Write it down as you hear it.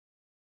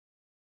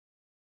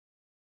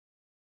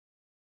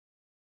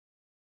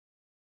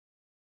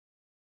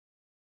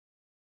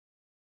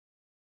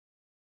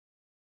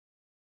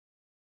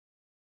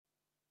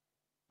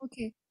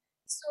Okay.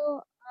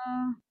 So,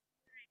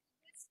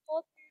 this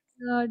talk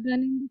is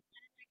done in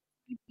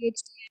the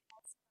PhD.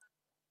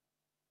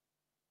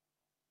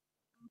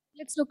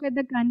 Let's look at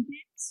the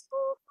content. So,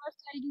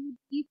 first I'll give a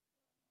brief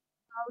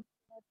about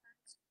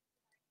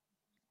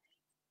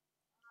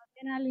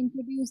then I'll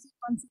introduce the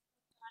concept of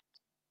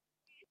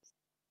waves.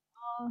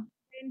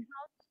 Then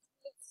how to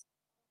place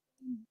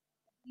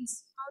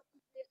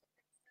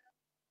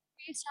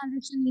phase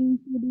transition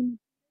into the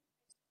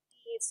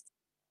phase.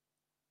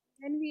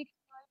 Then we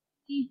explore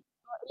the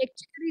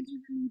electrically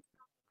driven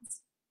transitions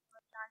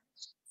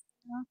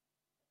in a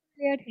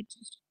layered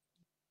hedges.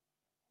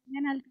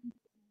 Then I'll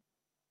conclude.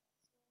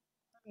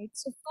 Alright,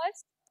 so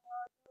first,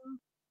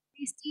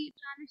 we see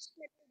transition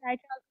metal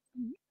dialpha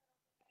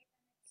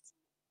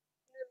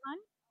one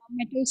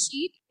metal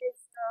sheet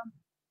is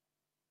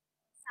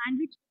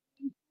sandwich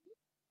between two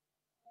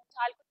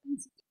chalcopene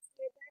sheets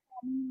together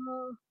forming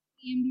a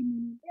PMD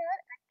monolayer,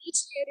 and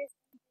each layer is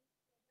connected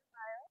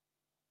by a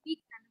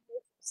weak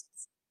cannibal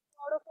forces.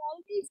 Out of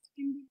all these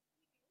TMD,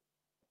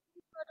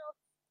 two-thirds of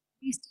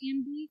these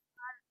TMDs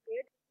are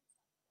layered,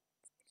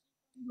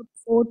 especially from group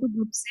 4 to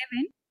group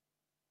 7,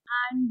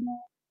 and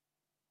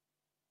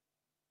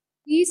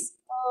these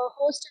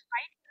host a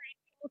wide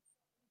variety of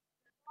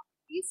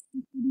properties,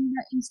 including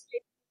the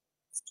insulating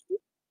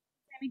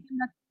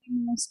semiconductor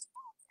most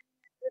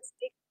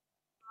like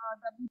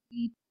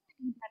WT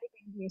metallic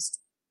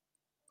NDS.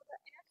 So the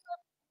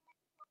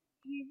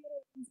behavior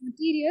of these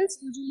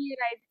materials usually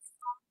arises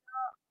from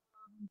the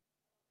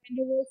van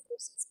der Waals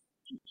forces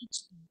in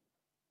each one.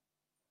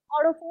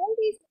 Out of all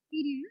these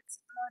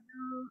materials,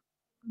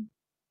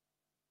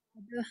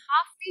 the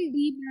half-filled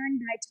D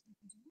band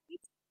dichromatic,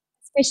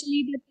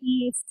 especially the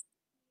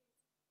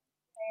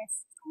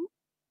TS2,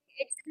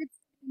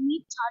 exhibits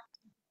unique charge.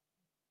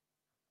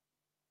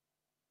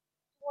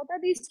 What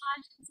are these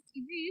charge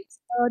density waves?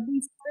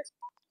 These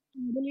correspond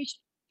to modulation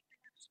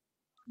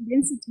of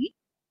density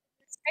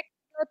with respect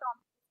to the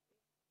atomic.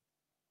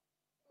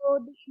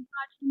 So they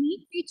impart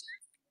unique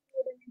features in the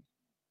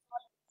four-dimensional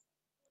solids.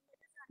 So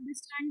let us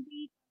understand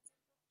the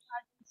concept of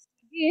charge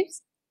density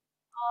waves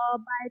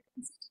by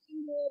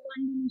considering the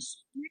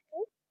one-dimensional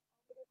metal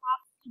with a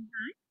half-filled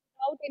band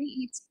without any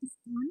electric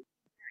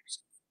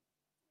interactions.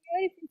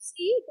 Here, if you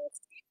see, the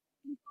state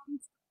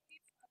becomes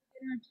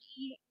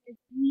energy is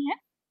near,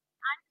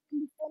 and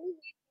in the following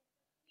wave,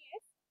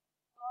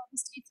 the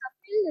states are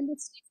filled and the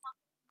states are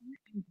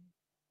empty.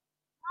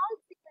 Now,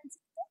 if we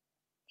consider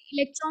the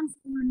electron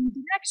muon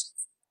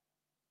interactions,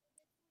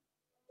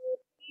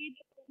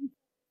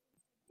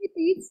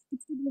 activities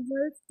which would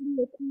result in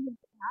the opening of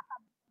the gap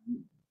at the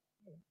point.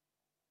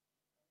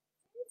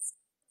 Since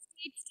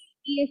states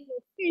EF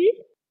were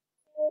filled,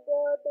 so the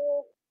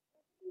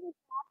opening of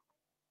gap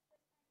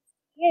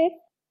EF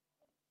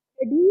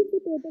reduce the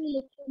total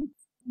electronic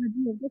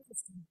energy of the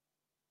system.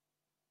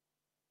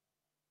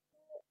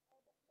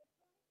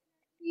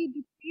 We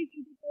decrease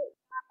into the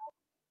gamma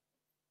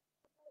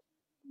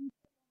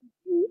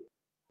two,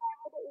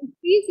 the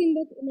increase in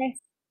the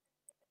elasticity.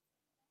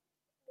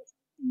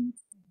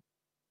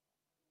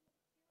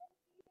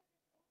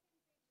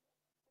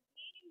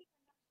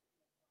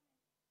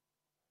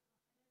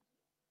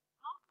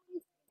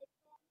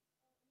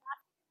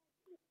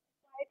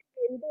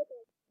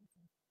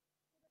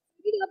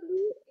 CW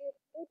is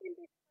open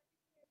to is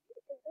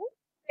the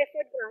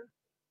preferred branch.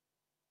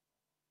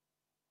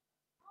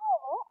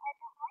 However, at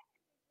a high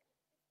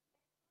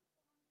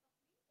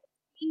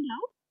cleaned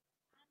out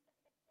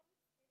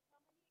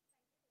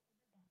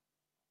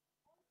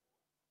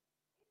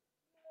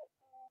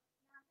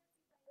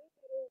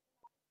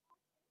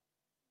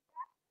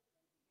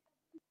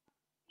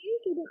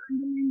into the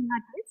underlying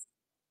lattice,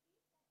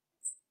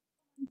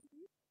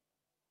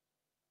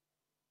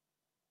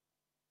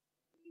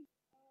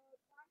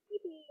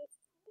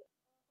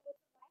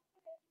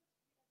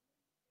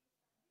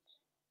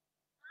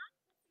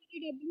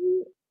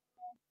 CW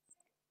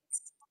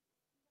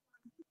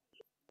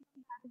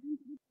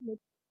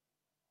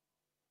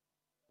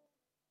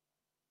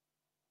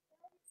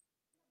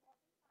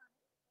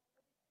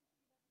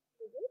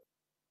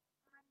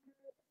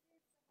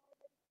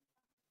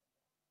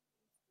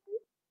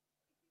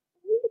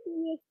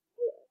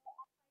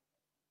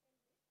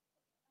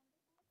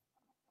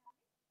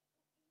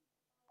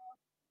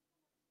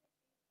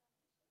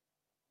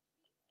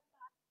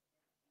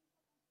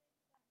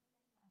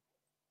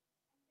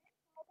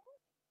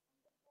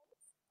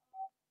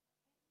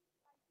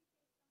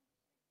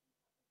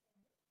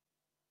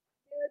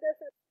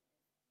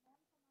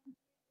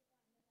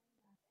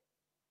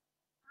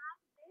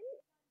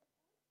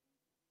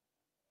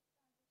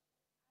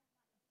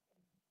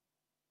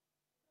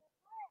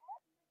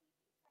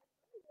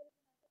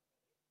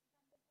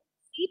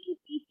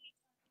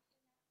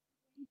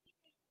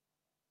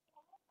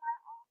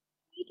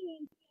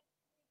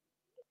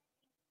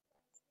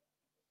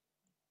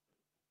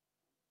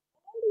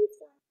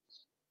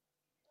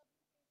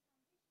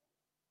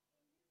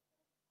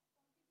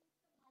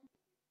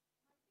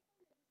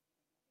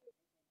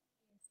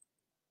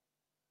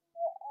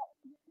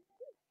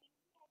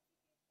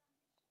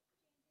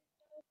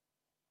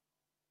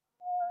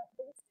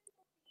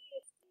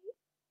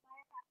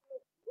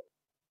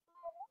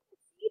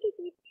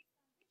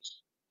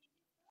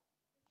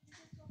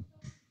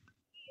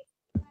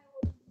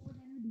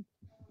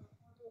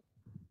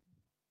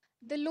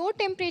the low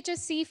temperature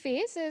C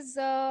phase is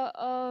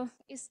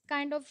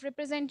kind of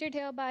represented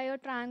here by a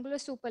triangular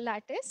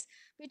superlattice,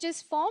 which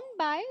is formed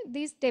by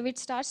these David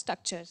star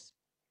structures.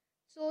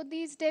 So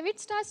these David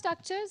star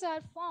structures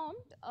are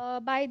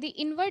formed by the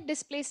inward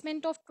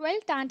displacement of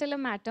 12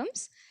 tantalum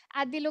atoms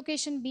at the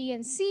location B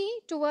and C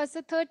towards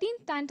the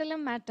 13th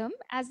tantalum atom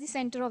as the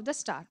center of the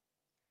star.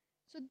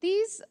 So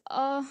these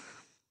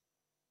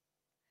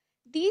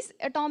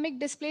atomic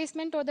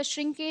displacement or the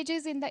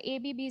shrinkages in the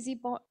AB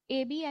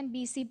and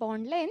BC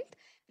bond length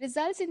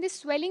results in the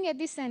swelling at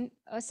the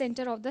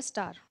center of the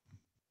star.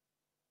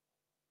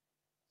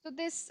 So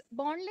this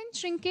bond length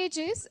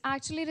shrinkages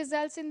actually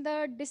results in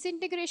the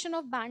disintegration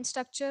of band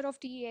structure of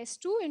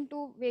TeS2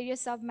 into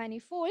various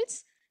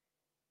submanifolds,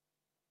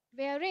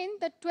 wherein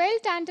the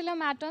 12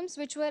 tantalum atoms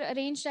which were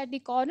arranged at the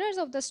corners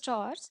of the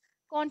stars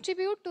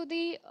contribute to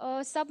the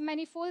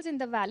submanifolds in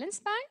the valence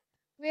band,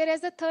 whereas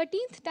the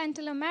 13th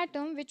tantalum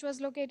atom, which was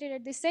located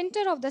at the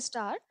center of the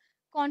star,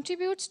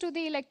 contributes to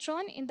the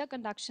electron in the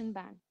conduction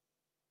band.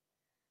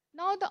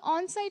 Now the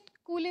on-site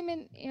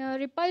Coulomb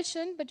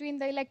repulsion between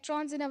the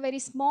electrons in a very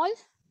small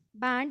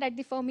band at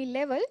the Fermi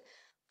level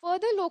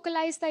further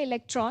localize the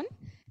electron,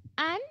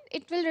 and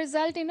it will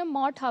result in a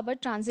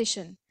Mott-Hubbard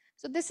transition.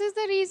 So this is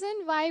the reason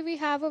why we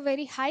have a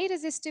very high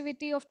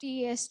resistivity of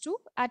TeS2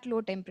 at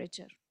low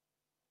temperature.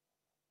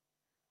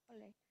 All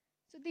right.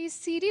 So the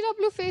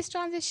CDW phase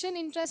transition,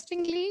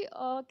 interestingly,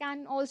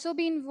 can also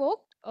be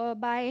invoked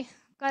by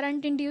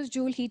current-induced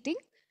Joule heating.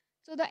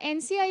 So the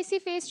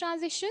NCIC phase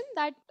transition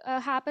that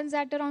happens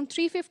at around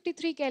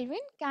 353 Kelvin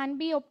can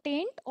be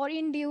obtained or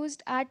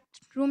induced at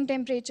room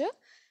temperature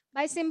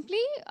by simply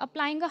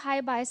applying a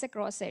high bias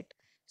across it.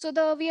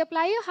 So we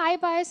apply a high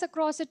bias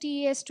across a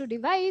TES2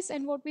 device,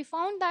 and what we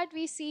found that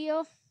we see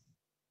a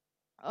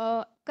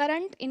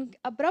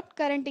abrupt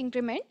current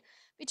increment,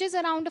 which is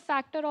around a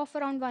factor of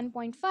around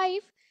 1.5,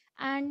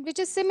 and which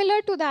is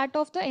similar to that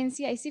of the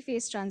NCIC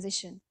phase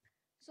transition.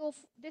 So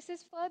this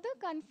is further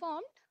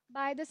confirmed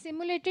by the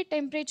simulated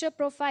temperature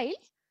profile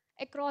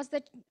across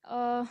the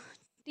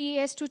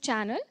TES2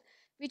 channel,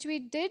 which we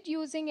did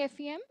using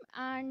FEM,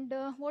 and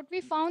what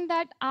we found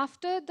that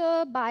after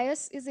the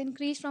bias is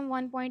increased from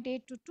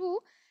 1.8 to 2,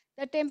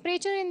 the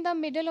temperature in the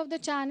middle of the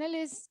channel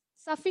is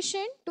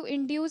sufficient to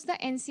induce the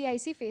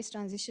NCIC phase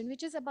transition,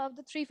 which is above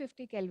the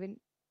 350 Kelvin.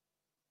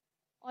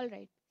 All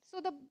right.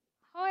 So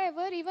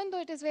however, even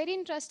though it is very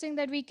interesting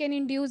that we can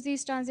induce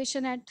these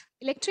transition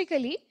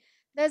electrically,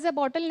 there's a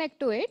bottleneck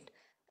to it.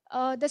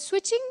 The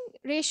switching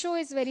ratio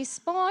is very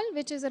small,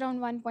 which is around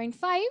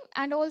 1.5,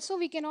 and also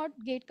we cannot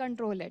gate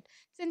control it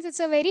since it's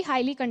a very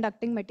highly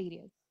conducting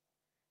material.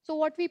 So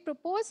what we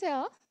propose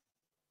here,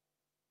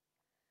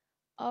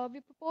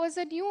 we propose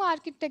a new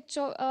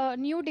architecture,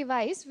 new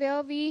device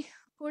where we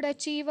could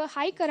achieve a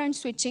high current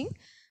switching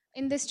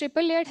in this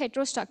triple layered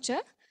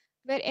heterostructure,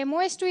 where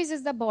MOS2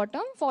 is the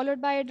bottom, followed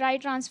by a dry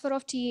transfer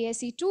of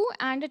TASE2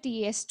 and a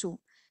TAS2.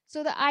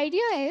 So the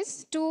idea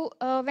is to,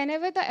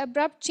 whenever the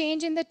abrupt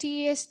change in the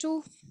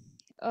TAS2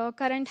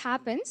 current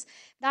happens,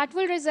 that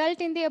will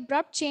result in the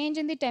abrupt change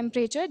in the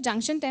temperature,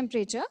 junction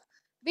temperature,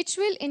 which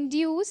will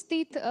induce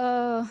the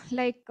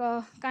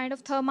kind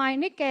of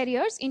thermionic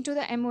carriers into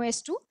the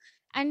MOS2,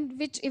 and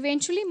which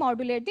eventually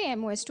modulate the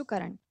MOS2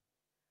 current.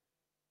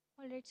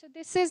 All right, so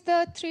this is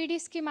the 3D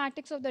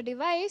schematics of the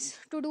device.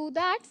 To do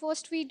that,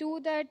 first we do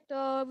that,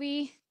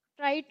 we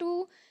try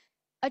to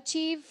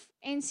achieve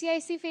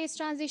NCIC phase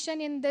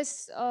transition in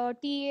this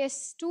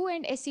TES2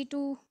 and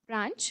SE2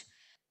 branch.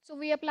 So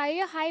we apply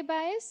a high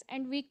bias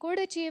and we could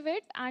achieve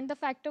it, and the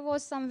factor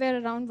was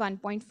somewhere around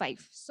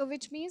 1.5. So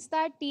which means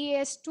that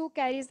TES2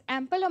 carries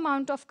ample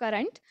amount of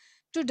current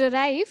to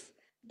derive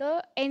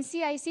the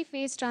NCIC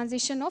phase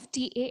transition of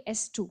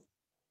TAS2.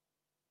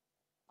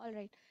 All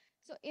right.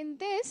 So in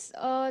this,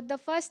 the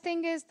first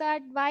thing is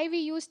that why we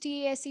use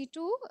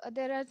TASE2,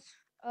 there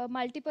are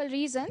multiple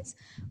reasons.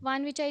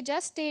 One which I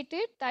just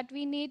stated, that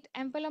we need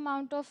ample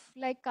amount of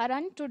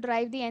current to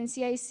drive the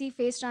NCIC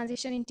phase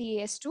transition in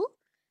TAS2.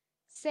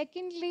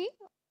 Secondly,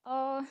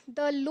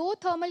 the low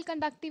thermal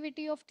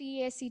conductivity of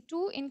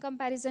TASE2 in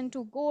comparison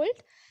to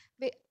gold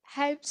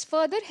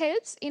further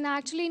helps in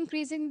actually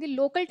increasing the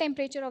local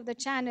temperature of the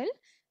channel,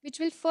 which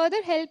will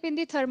further help in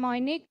the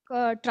thermionic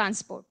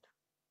transport.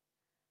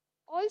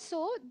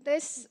 Also,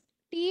 this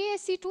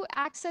TASE2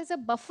 acts as a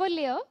buffer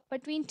layer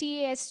between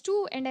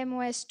TAS2 and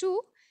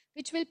MOS2,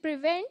 which will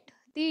prevent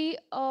the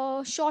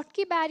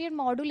Schottky barrier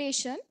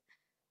modulation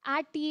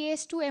at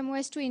TAS2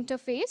 MOS2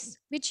 interface,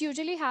 which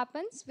usually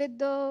happens with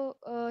the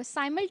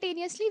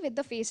simultaneously with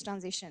the phase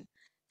transition.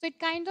 So it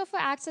kind of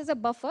acts as a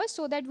buffer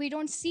so that we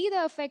don't see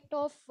the effect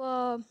of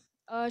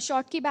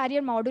Schottky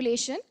barrier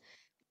modulation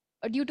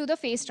due to the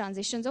phase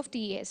transitions of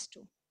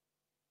TAS2.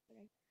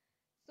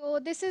 So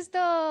this is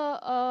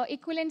the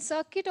equivalent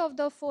circuit of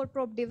the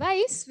 4-probe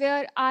device,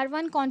 where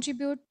R1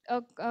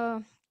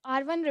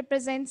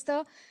 represents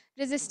the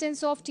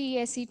resistance of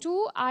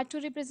TESE2,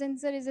 R2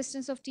 represents the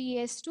resistance of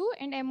TES2,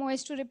 and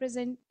R3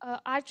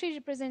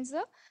 represents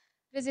the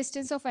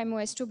resistance of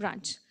MOS2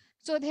 branch.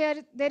 So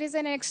there is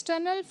an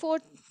external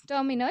fourth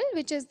terminal,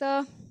 which is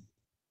the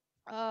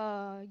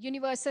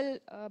universal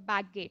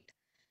backgate.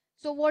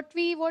 So what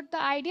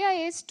the idea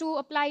is to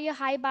apply a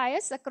high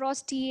bias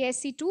across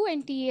TESC2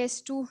 and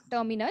TES2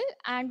 terminal,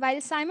 and while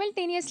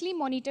simultaneously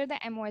monitor the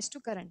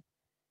MOS2 current.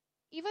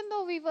 Even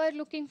though we were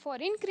looking for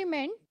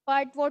increment,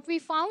 but what we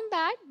found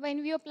that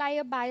when we apply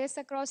a bias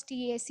across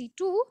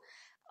TESC2,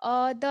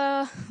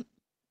 the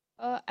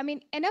I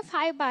mean enough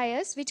high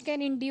bias which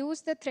can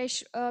induce the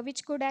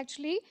which could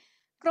actually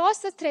cross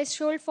the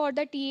threshold for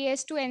the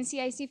TES to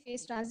NCIC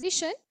phase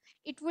transition,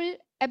 it will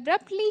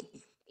abruptly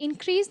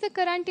increase the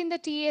current in the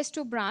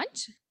TES2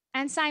 branch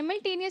and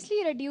simultaneously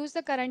reduce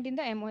the current in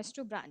the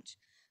MOS2 branch,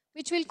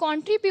 which will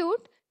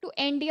contribute to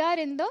NDR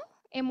in the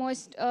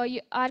MOS,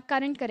 our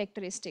current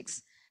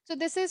characteristics. So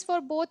this is for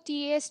both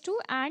TES2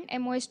 and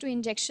MOS2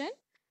 injection,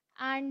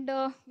 and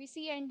we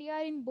see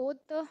NDR in both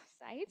the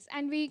sides,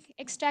 and we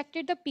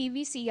extracted the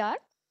PVCR.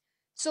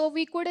 So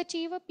we could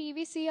achieve a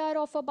PVCR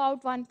of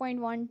about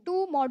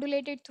 1.12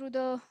 modulated through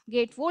the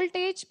gate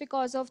voltage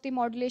because of the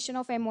modulation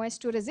of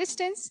MOS2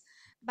 resistance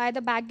by the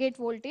backgate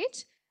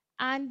voltage.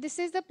 And this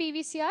is the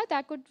PVCR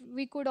that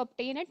we could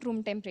obtain at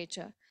room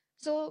temperature.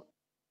 So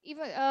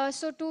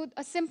so to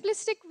a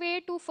simplistic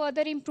way to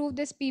further improve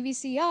this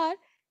PVCR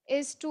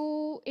is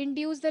to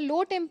induce the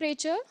low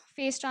temperature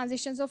phase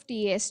transitions of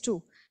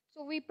TES2.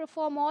 So we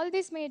perform all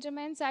these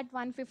measurements at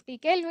 150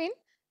 Kelvin.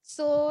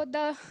 So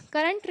the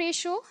current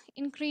ratio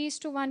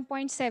increased to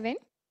 1.7,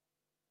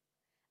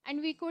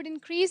 and we could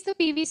increase the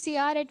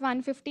PVCR at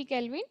 150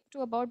 Kelvin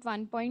to about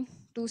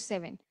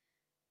 1.27,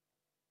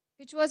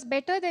 which was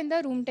better than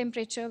the room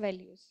temperature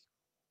values.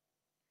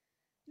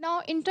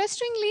 Now,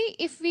 interestingly,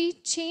 if we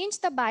change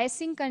the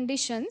biasing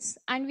conditions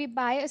and we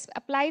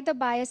apply the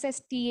bias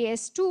as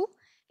TAS2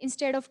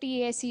 instead of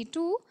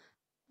TASE2,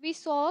 we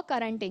saw a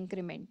current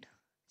increment.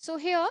 So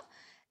here,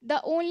 the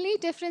only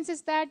difference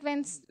is that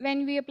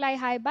when we apply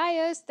high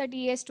bias, the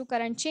TAS2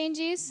 current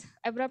changes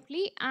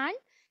abruptly, and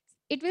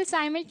it will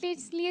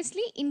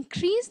simultaneously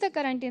increase the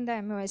current in the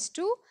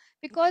MOS2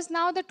 because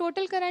now the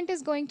total current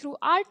is going through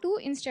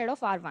R2 instead of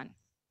R1.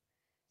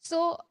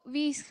 So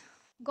we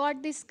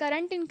got this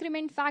current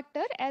increment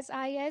factor as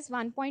high as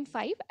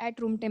 1.5 at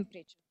room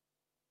temperature.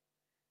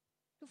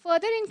 To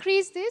further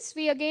increase this,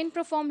 we again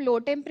perform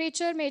low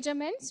temperature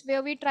measurements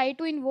where we try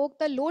to invoke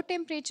the low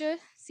temperature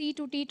C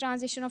to T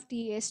transition of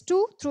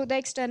TES2 through the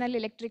external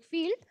electric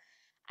field,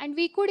 and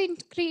we could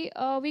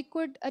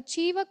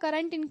achieve a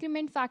current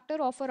increment factor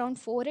of around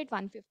 4 at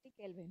 150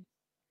 Kelvin.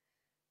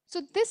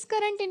 So this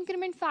current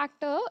increment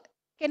factor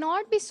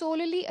cannot be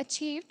solely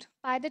achieved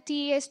by the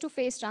TES2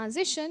 phase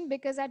transition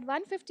because at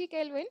 150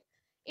 Kelvin,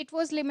 it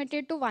was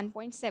limited to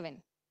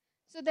 1.7.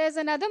 So there's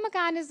another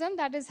mechanism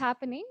that is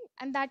happening,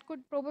 and that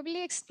could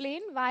probably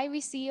explain why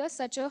we see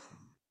such a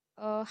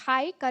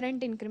high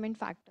current increment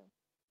factor.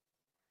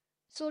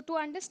 So to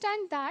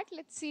understand that,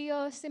 let's see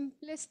a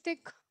simplistic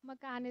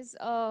mechanism,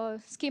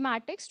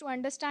 schematics to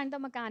understand the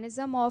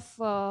mechanism of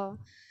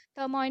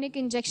thermionic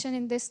injection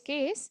in this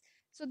case.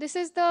 So this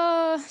is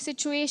the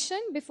situation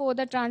before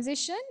the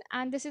transition,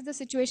 and this is the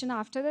situation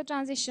after the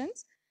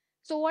transitions.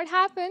 So what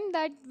happened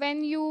that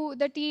when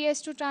the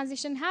TS2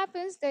 transition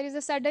happens, there is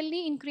a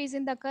suddenly increase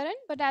in the current,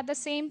 but at the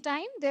same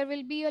time, there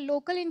will be a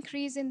local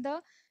increase in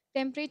the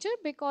temperature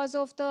because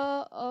of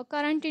the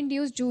current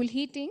induced Joule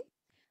heating,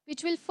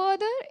 which will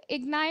further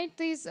ignite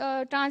these,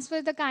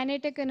 transfer the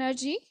kinetic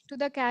energy to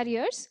the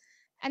carriers,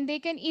 and they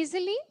can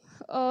easily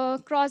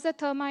cross the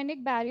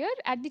thermionic barrier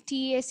at the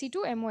TESC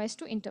to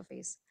MOS2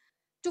 interface.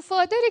 To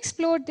further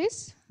explore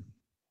this,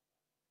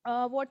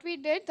 what we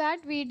did that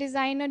we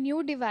designed a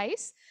new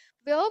device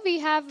where we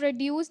have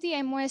reduced the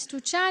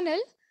MOS2 channel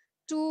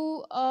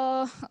to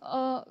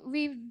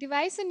we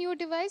designed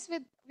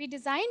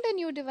a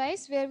new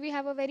device where we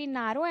have a very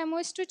narrow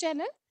MOS2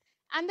 channel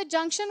and the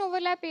junction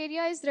overlap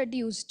area is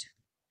reduced.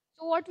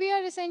 So what we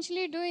are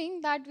essentially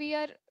doing that we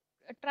are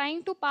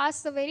trying to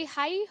pass the very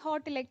high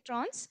hot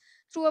electrons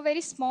through a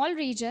very small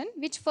region,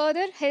 which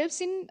further helps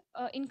in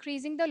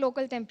increasing the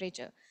local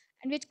temperature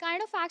and which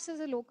kind of acts as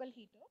a local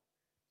heater.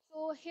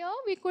 So here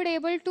we could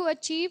able to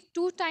achieve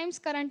 2 times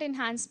current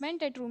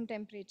enhancement at room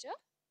temperature,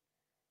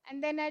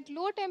 and then at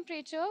low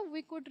temperature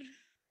we could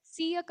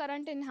see a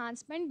current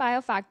enhancement by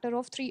a factor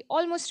of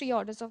almost 3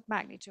 orders of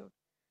magnitude.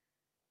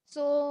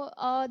 So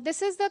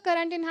this is the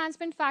current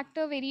enhancement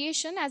factor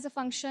variation as a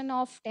function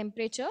of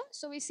temperature.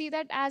 So we see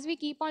that as we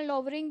keep on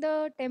lowering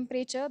the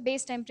temperature,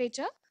 base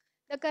temperature,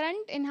 the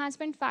current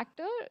enhancement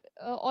factor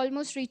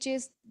almost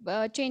changes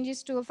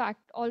to a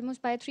fact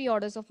almost by 3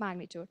 orders of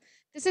magnitude.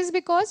 This is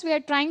because we are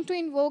trying to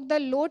invoke the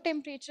low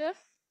temperature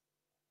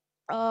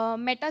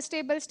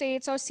metastable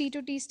states or C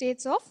to T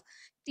states of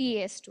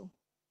TAS2.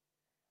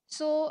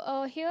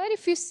 So here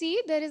if you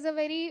see, there is a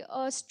very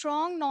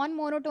strong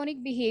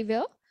non-monotonic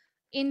behavior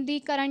in the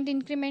current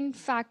increment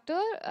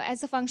factor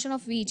as a function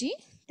of Vg.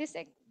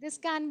 This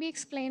can be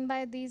explained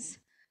by these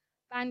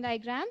band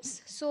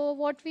diagrams. So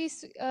what we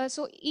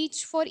so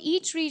each for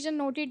each region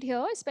noted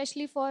here,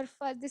 especially for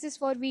this is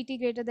for VT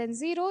greater than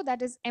 0,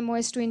 that is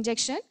MOS2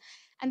 injection,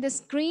 and this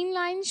green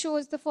line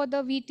shows the for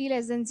the VT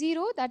less than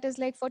 0, that is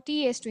like for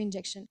TS2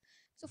 injection.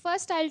 So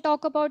first I'll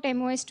talk about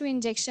MOS2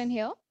 injection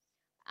here,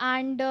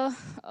 and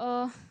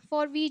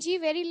for VG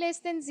very less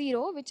than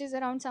 0, which is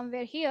around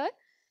somewhere here,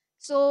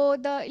 so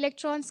the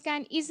electrons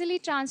can easily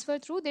transfer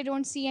through, they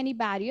don't see any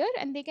barrier,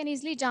 and they can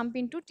easily jump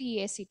into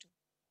TAC2.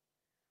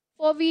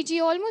 For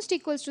Vg almost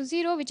equals to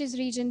 0, which is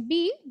region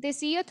B, they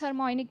see a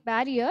thermionic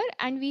barrier,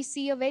 and we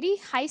see a very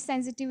high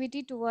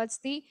sensitivity towards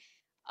the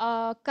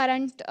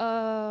current,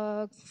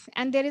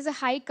 and there is a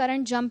high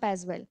current jump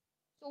as well.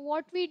 So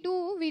what we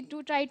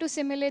do try to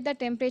simulate the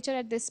temperature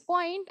at this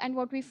point, and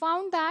what we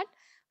found that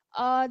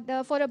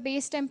for a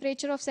base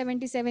temperature of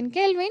 77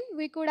 Kelvin,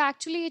 we could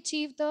actually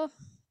achieve the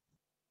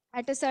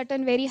at a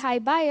certain very high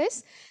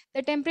bias,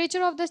 the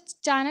temperature of the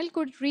channel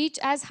could reach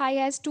as high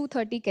as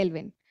 230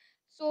 Kelvin.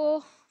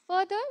 So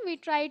further, we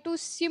try to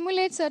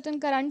simulate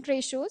certain current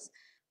ratios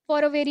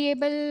for a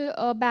variable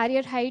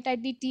barrier height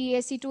at the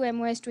TAC to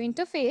MOS2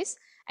 interface.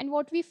 And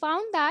what we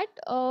found that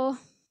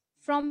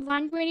from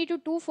 120 to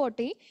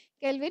 240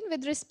 Kelvin,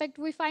 with respect,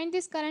 we find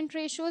these current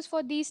ratios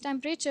for these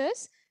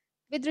temperatures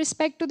with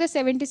respect to the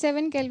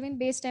 77 Kelvin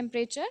base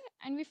temperature,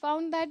 and we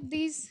found that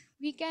these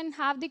we can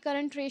have the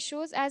current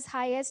ratios as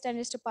high as 10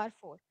 raised to power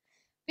 4,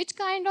 which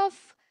kind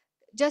of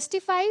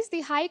justifies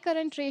the high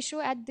current ratio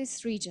at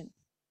this region.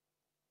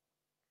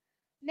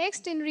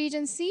 Next, in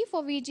region C,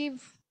 for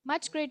Vg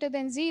much greater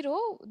than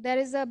 0, there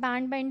is a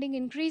band bending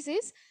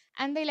increases,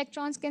 and the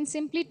electrons can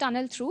simply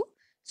tunnel through.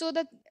 So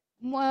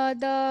now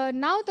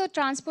the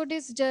transport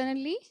is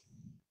generally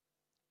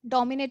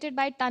dominated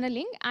by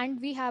tunneling,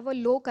 and we have a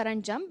low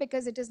current jump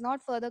because it is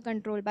not further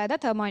controlled by the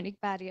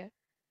thermionic barrier.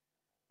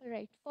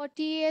 Right. For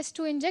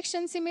TAS2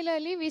 injection,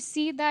 similarly, we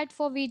see that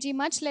for Vg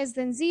much less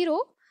than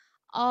 0,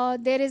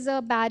 there is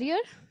a barrier,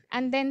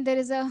 and then there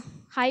is a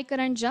high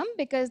current jump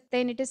because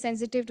then it is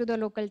sensitive to the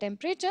local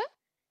temperature.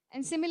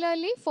 And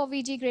similarly, for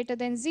Vg greater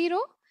than 0,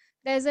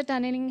 there is a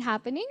tunneling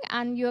happening,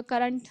 and your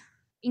current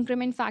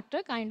increment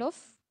factor kind of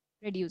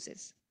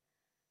reduces.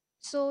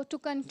 So to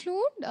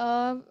conclude,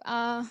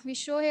 we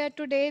show here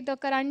today the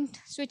current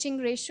switching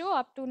ratio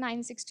up to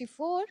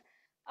 964,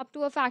 up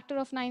to a factor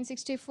of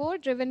 964,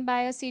 driven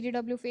by a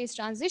CDW phase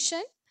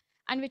transition,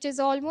 and which is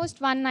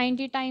almost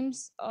 190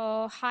 times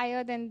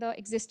higher than the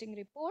existing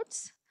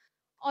reports.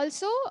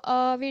 Also,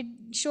 we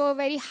show a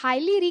very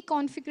highly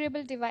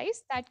reconfigurable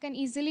device that can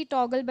easily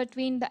toggle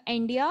between the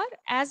NDR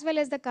as well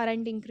as the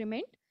current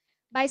increment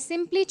by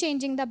simply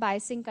changing the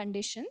biasing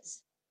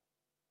conditions.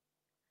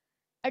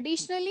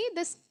 Additionally,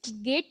 this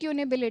gate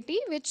tunability,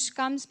 which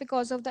comes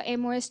because of the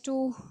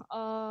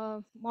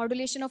MOS2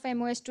 modulation of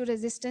MOS2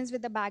 resistance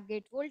with the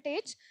backgate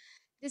voltage,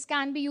 this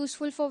can be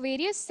useful for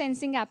various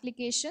sensing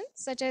applications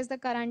such as the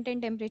current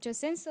and temperature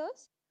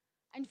sensors.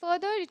 And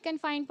further, it can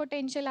find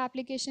potential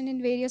application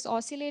in various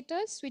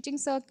oscillators, switching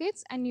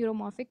circuits, and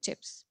neuromorphic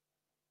chips.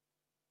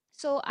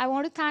 So I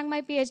want to thank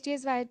my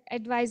PhD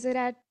advisor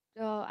at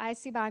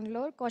IISc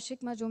Bangalore,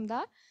 Kaushik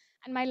Majumdar,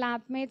 and my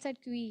lab mates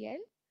at QEL.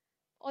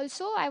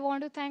 Also, I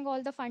want to thank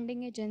all the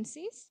funding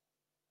agencies,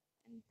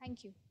 and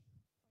thank you.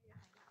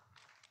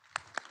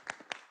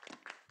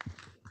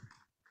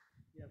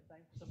 You have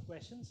time for some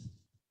questions?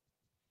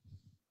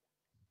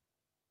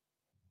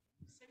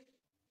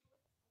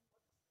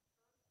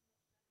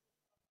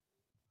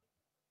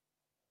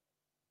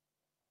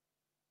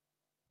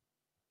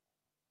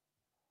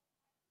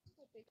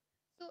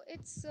 So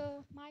it's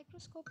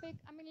microscopic.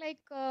 I mean, like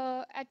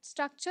at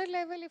structure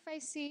level, if I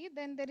see,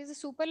 then there is a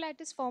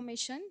superlattice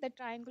formation, the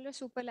triangular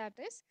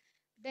superlattice.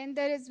 Then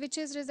there is, which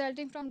is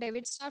resulting from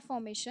David star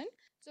formation.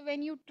 So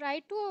when you try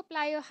to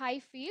apply a high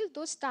field,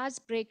 those stars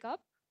break up,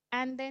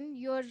 and then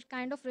your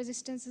kind of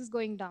resistance is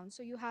going down.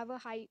 So you have a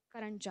high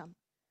current jump.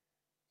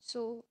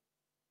 So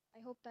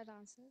I hope that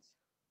answers.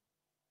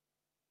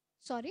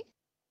 Sorry?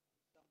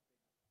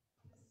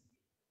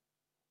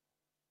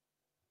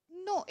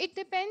 No, it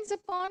depends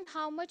upon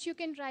how much you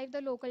can drive the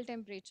local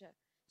temperature.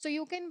 So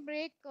you can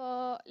break,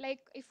 like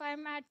if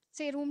I'm at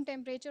say room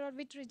temperature or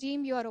which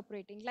regime you are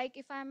operating. Like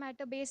if I'm at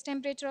a base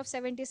temperature of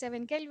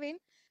 77 Kelvin,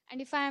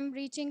 and if I'm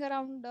reaching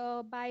around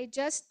by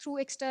just through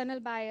external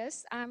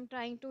bias, I'm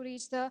trying to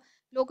reach the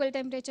local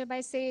temperature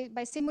by say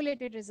by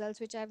simulated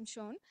results, which I've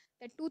shown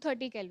that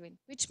 230 Kelvin,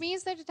 which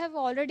means that it have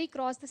already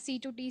crossed the C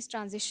to T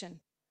transition.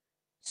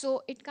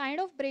 So it kind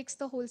of breaks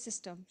the whole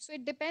system. So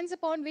it depends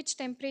upon which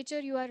temperature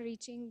you are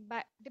reaching,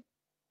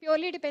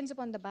 purely depends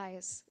upon the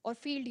bias or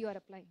field you are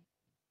applying.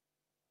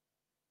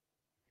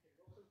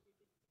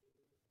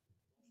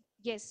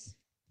 Yes.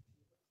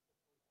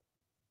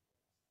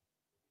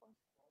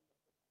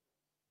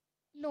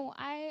 No,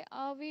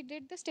 we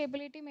did the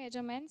stability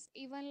measurements,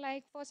 even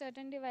like for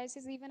certain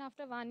devices, even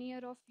after 1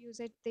 year of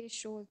usage, they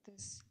show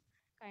this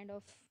kind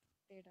of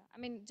data. I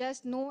mean,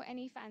 just no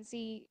any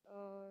fancy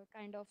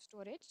kind of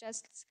storage,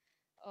 just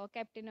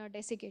kept in a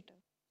desiccator.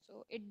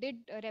 So it did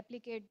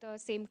replicate the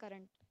same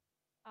current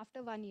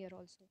after 1 year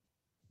also.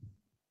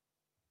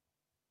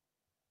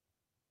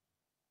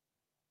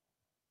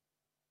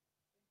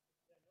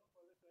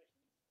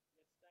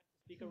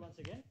 speaker once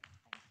again.